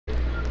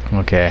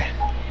Okay.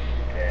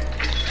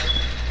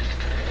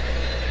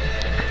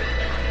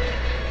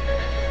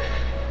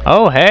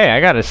 Oh, hey, I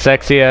got a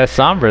sexy ass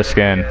Sombra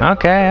skin.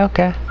 Okay,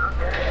 okay.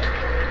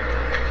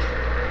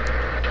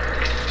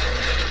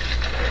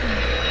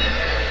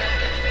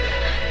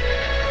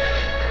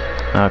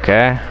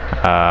 Okay.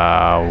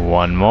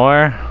 One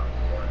more.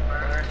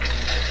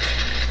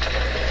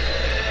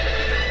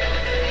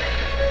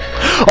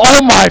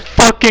 Oh my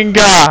fucking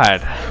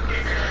god!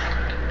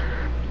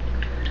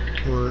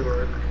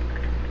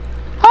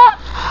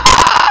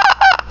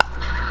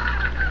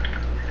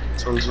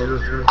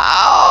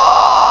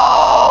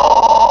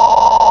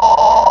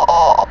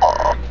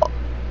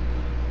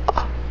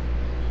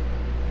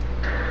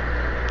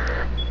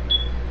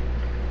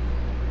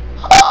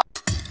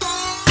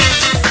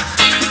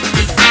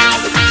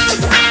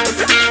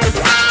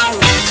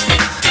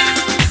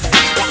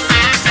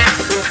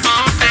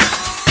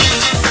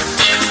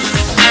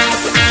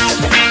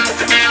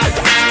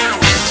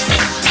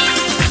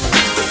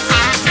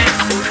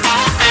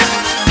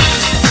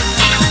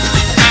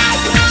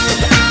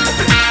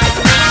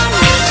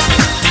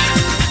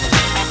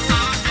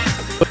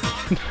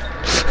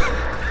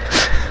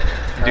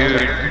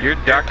 Dude, you're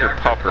Dr.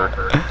 Pupper.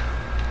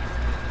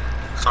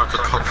 Dr.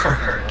 Pupper.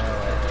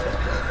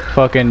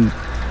 Fucking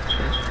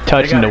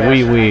touching the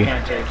wee wee.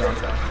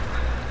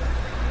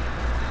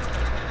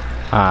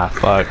 Ah,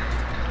 fuck.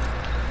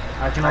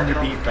 I can only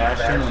beat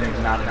Bastion when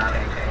he's not in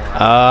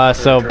tank.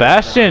 So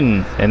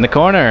Bastion in the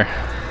corner.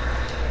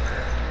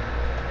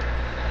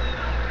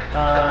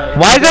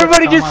 Why is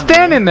everybody just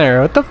standing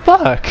there? What the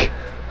fuck?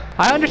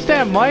 I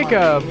understand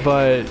Micah,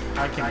 but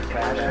I can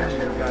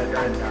Bastion, you guys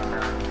can,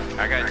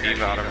 I got DUBB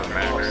out of her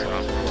max, so.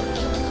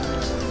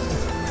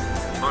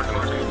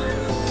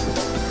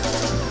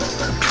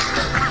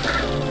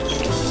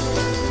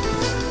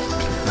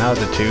 that was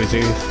a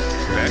twosy.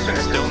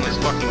 Bastion's still in this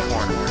fucking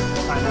corner.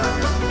 I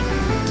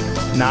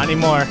know. Not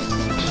anymore.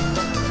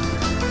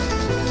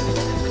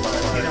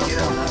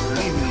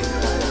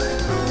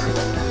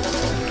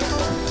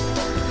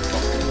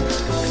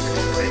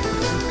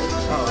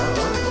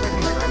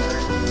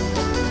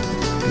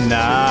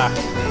 Nah,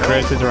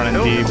 Chris is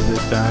running deep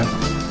this time.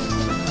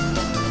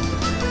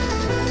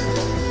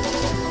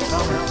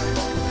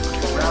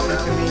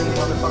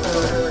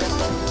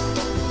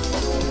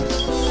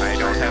 I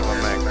don't have a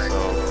mech, so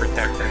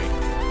protect me.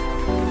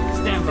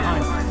 Stand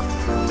behind me.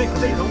 Think of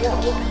me as a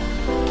wall.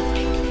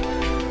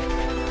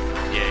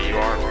 Yeah, you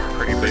are a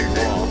pretty big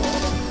wall.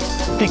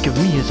 Think of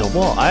me as a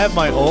wall. I have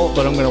my ult,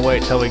 but I'm gonna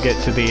wait till we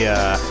get to the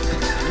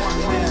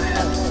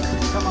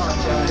Come on,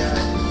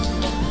 guys.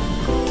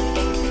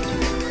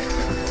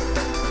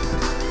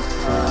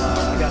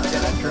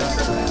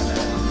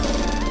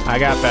 I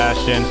got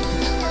Bastion.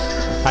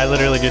 I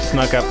literally just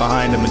snuck up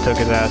behind him and took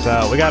his ass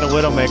out. We got a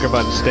Widowmaker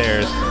by the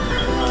stairs.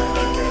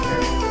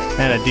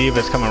 And a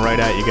Diva's coming right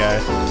at you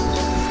guys.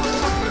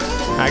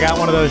 I got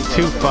one of those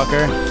too,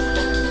 fucker.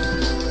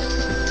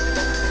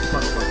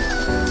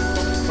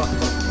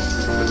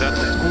 Was that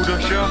the Scooter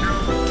show?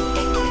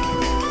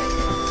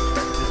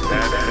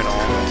 That's been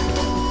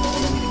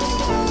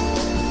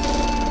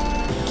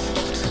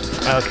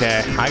on.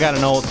 Okay, I got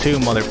an ult too,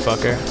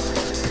 motherfucker.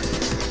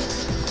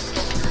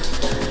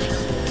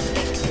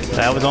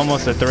 That was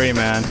almost a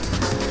 3-man.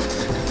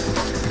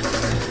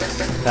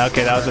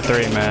 Okay, that was a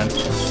 3-man.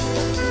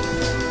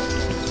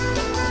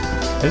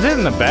 This is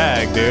in the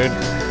bag, dude.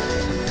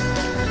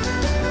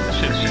 That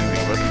shit should be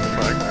what the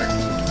fuck.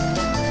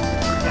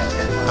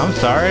 I'm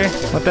sorry.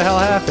 What the hell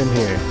happened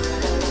here?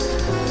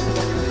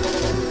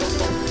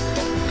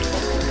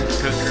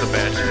 Because it's the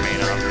Bastion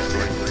main,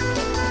 obviously.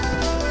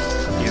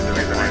 He's the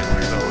reason why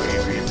it's so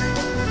easy.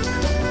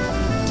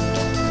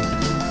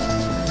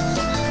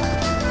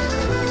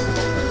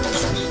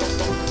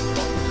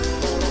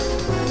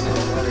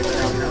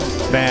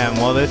 Bam,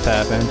 well this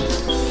happened.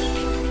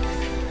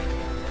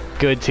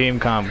 Good team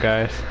comp,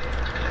 guys.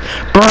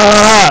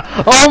 Bruh!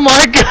 Oh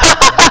my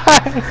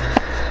god!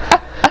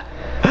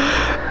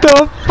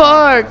 The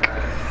fuck?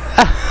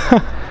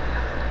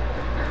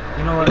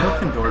 You know what?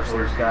 Let's endorse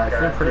these guys.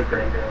 They're pretty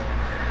great.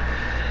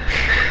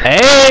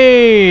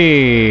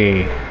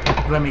 Hey!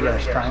 Let me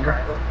guess,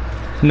 triangle?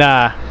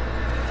 Nah.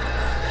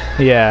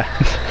 Yeah.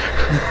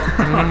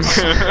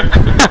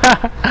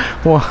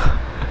 Well,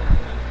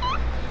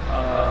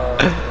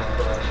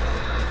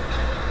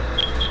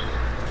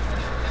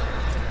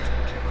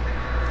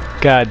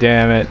 God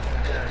damn it.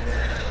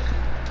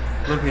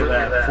 Look at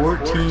that.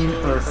 14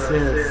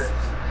 assists.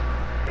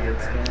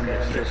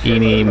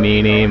 Eeny,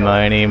 meeny,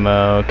 miny,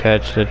 mo,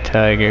 catch the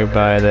tiger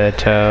by the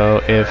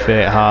toe. If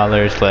it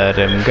hollers, let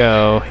him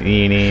go.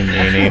 Eeny,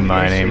 meeny,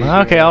 miny,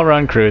 mo. Okay, I'll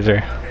run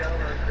cruiser.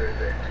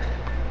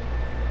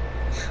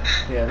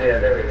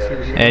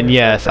 And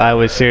yes, I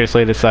was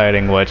seriously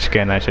deciding what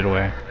skin I should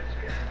wear.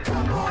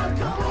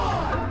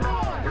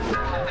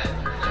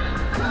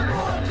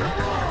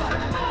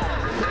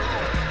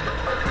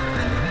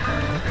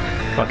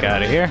 Fuck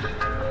out of here.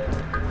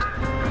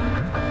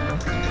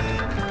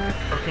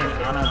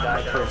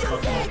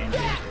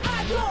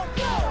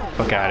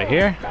 Fuck out of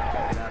here.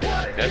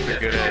 That's a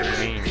good ass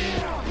meme.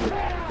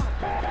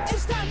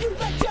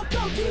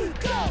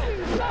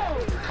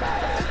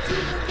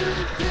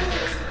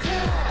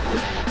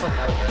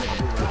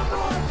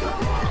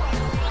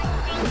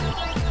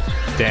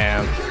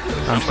 Damn.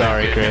 I'm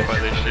sorry, Chris.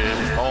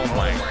 Oh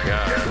my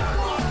god.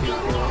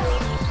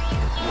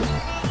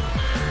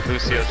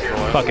 Lucio's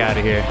going. Fuck out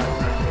of here.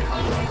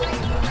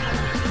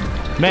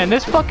 Man,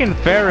 this fucking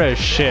Pharah is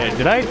shit.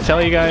 Did I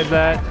tell you guys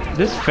that?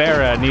 This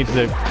Pharah needs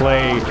to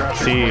play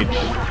Siege.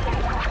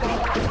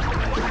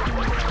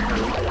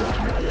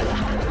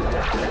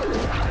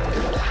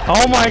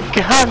 Oh my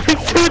god,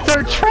 these dudes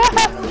are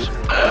trash!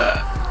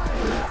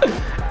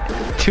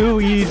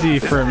 Too easy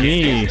for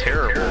me.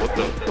 Terrible. What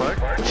the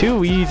fuck?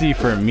 Too easy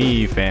for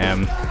me,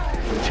 fam.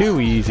 Too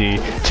easy.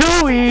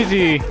 Too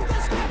easy!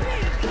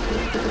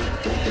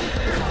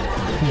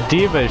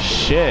 Diva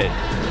shit.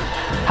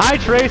 Hi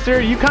Tracer,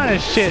 you kinda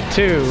shit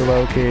too,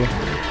 Loki.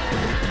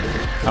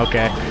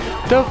 Okay.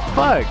 The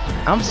fuck?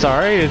 I'm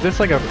sorry, is this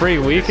like a free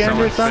weekend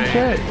or some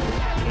shit?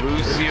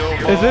 Lucio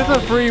Is this a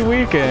free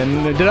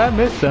weekend? Did I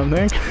miss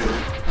something? This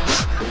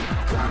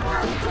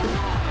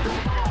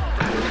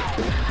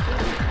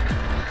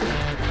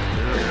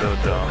is so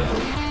dumb.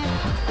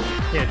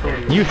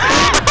 You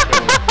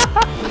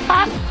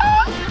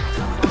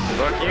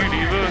Fuck you,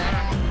 Diva.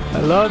 I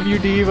love you,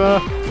 Diva.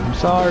 I'm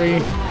sorry.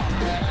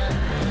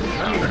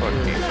 Fuck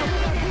you.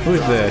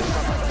 Who's this?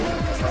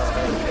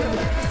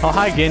 Oh,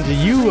 hi, Genji.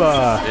 You,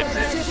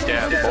 It's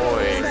that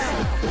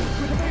boy.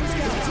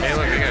 Hey,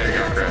 look, I got a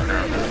girlfriend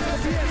now.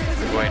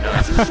 Wait, no,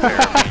 it's a spare.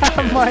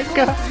 oh my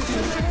god.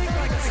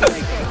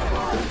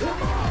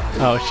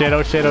 Oh shit,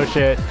 oh shit, oh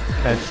shit.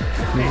 This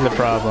is a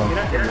problem.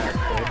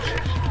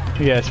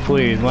 Yes,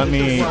 please, let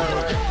me...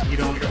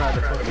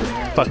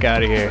 Fuck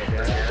out of here.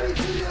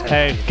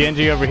 Hey,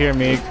 Genji over here,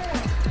 Meek.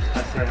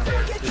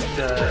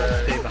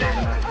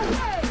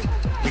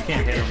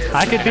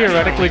 I could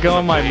theoretically go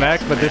in my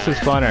mech, but this is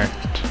funner.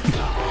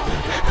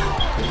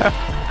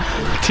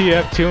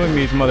 TF2ing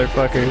these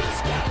motherfuckers.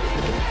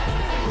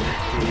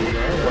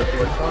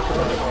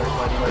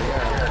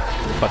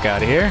 Fuck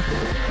out of here.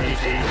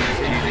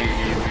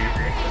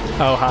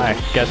 Oh, hi.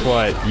 Guess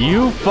what?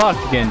 You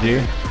fucked,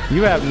 Genji.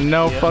 You have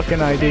no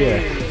fucking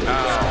idea.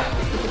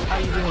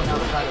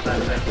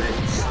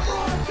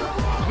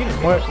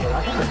 What?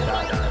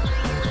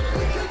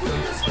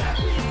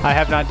 I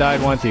have not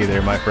died once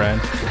either, my friend.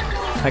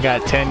 I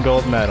got 10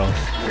 gold medals.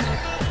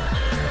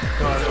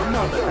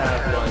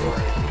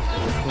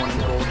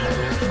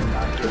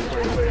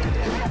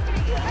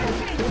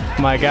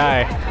 My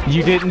guy,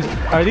 you didn't...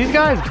 Are these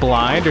guys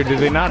blind or do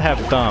they not have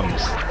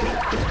thumbs?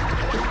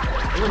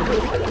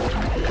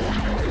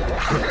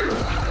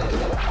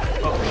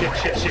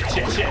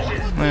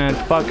 Man,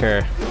 fuck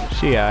her.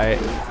 She aight.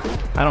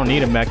 I don't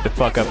need a mech to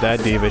fuck up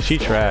that diva. She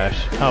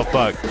trash. Oh,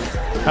 fuck.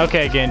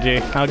 Okay, Genji.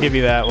 I'll give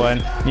you that one.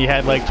 You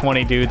had like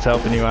 20 dudes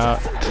helping you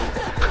out.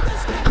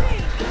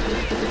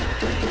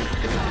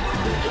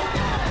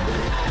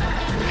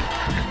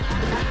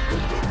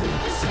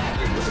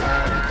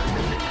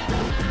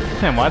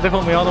 Man, why'd they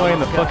put me all the way in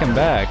the fucking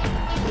back?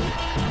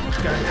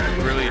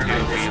 Really do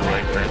be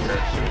like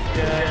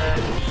that.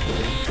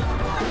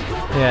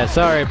 Yeah,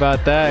 sorry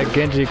about that.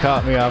 Genji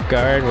caught me off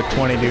guard with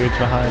 20 dudes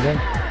behind him.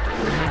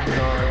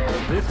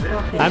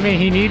 I mean,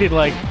 he needed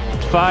like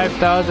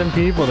 5,000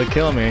 people to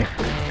kill me.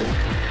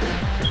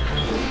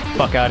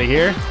 Fuck out of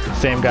here.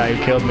 Same guy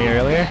who killed me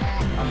earlier.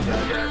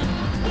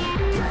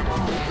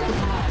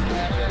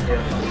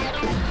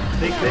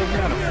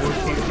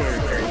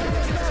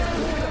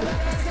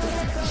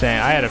 Saying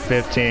I had a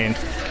 15.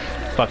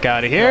 Fuck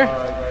out of here.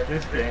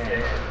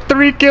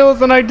 3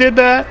 kills and I did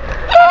that.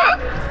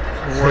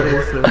 What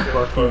is this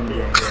fucking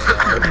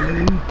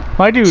game?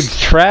 My dude's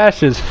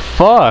trash as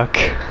fuck.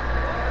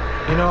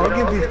 You know, I'll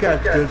give these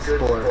guys good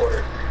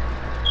sport.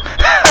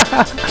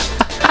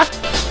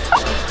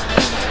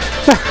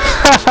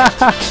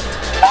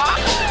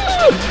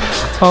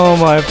 Oh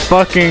my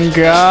fucking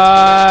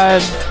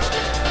god.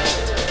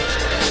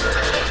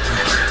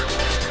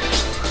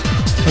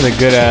 What a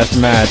good ass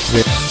match,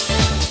 dude.